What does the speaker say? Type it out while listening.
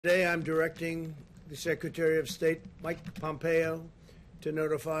Today I'm directing the Secretary of State, Mike Pompeo, to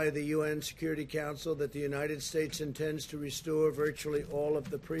notify the UN Security Council that the United States intends to restore virtually all of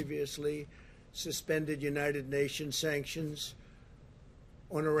the previously suspended United Nations sanctions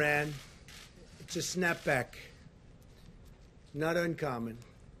on Iran. It's a snapback, not uncommon.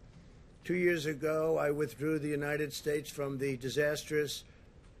 2 years ago, I withdrew the United States from the disastrous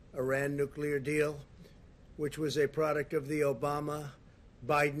Iran nuclear deal, which was a product of the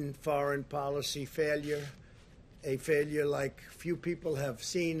Obama-Biden foreign policy failure, a failure like few people have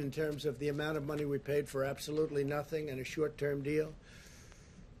seen in terms of the amount of money we paid for absolutely nothing and a short-term deal.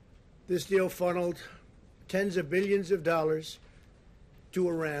 This deal funneled tens of billions of dollars to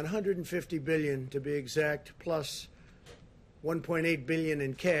Iran, 150 billion to be exact, plus 1.8 billion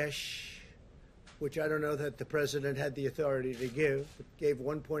in cash, which I don't know that the president had the authority to give. It gave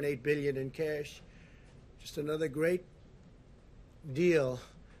 1.8 billion in cash. Just another great deal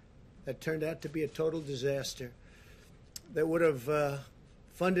that turned out to be a total disaster that would have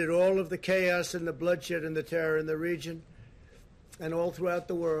funded all of the chaos and the bloodshed and the terror in the region and all throughout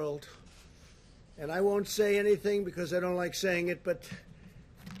the world. And I won't say anything because I don't like saying it, but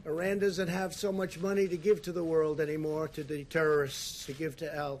Iran doesn't have so much money to give to the world anymore, to the terrorists, to give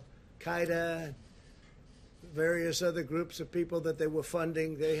to Al-Qaeda, various other groups of people that they were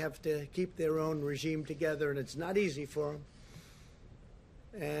funding. They have to keep their own regime together, and it's not easy for them.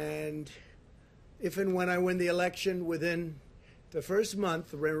 And if and when I win the election, within the first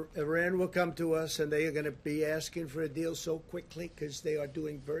month, Iran will come to us, and they are going to be asking for a deal so quickly because they are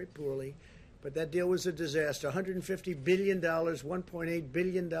doing very poorly. But that deal was a disaster. $150 billion, $1.8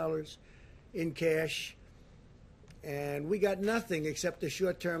 billion in cash. And we got nothing except a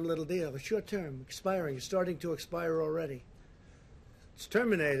short-term little deal. A short-term, expiring, starting to expire already. It's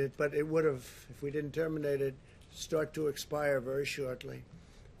terminated, but it would have, if we didn't terminate it, start to expire very shortly.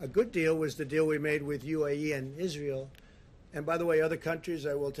 A good deal was the deal we made with UAE and Israel. And by the way, other countries,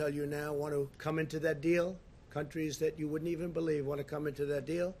 I will tell you now, want to come into that deal. Countries that you wouldn't even believe want to come into that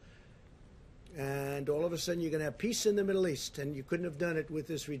deal. And all of a sudden, you're going to have peace in the Middle East. And you couldn't have done it with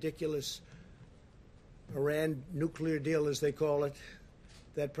this ridiculous Iran nuclear deal, as they call it,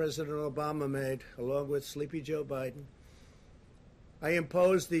 that President Obama made, along with Sleepy Joe Biden. I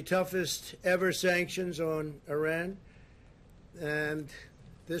imposed the toughest ever sanctions on Iran. And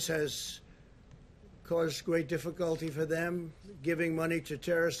this has caused great difficulty for them, giving money to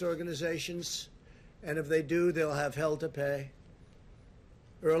terrorist organizations. And if they do, they'll have hell to pay.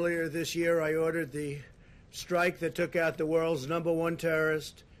 Earlier this year, I ordered the strike that took out the world's #1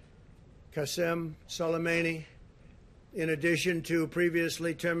 terrorist, Qasem Soleimani, in addition to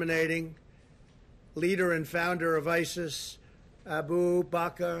previously terminating leader and founder of ISIS, Abu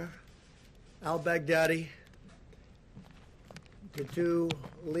Bakr al-Baghdadi, the two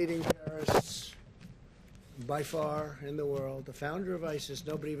leading terrorists by far in the world. The founder of ISIS,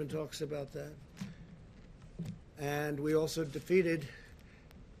 nobody even talks about that. And we also defeated,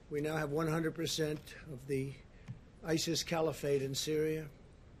 we now have 100% of the ISIS caliphate in Syria.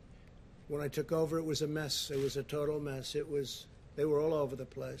 When I took over, it was a mess. It was a total mess. They were all over the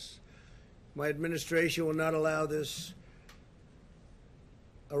place. My administration will not allow this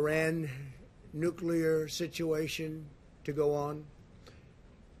Iran nuclear situation to go on.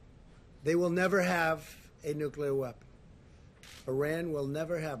 They will never have a nuclear weapon. Iran will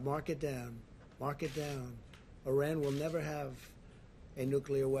never have, mark it down, Iran will never have a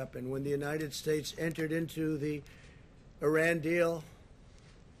nuclear weapon. When the United States entered into the Iran deal,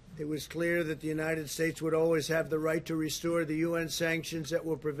 it was clear that the United States would always have the right to restore the UN sanctions that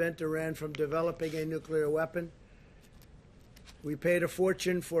will prevent Iran from developing a nuclear weapon. We paid a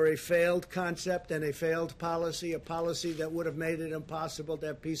fortune for a failed concept and a failed policy, a policy that would have made it impossible to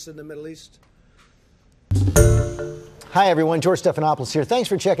have peace in the Middle East. Hi, everyone. George Stephanopoulos here. Thanks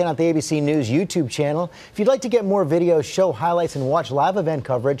for checking out the ABC News YouTube channel. If you'd like to get more videos, show highlights, and watch live event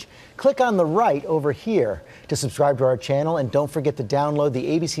coverage, click on the right over here to subscribe to our channel. And don't forget to download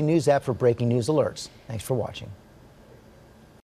the ABC News app for breaking news alerts. Thanks for watching.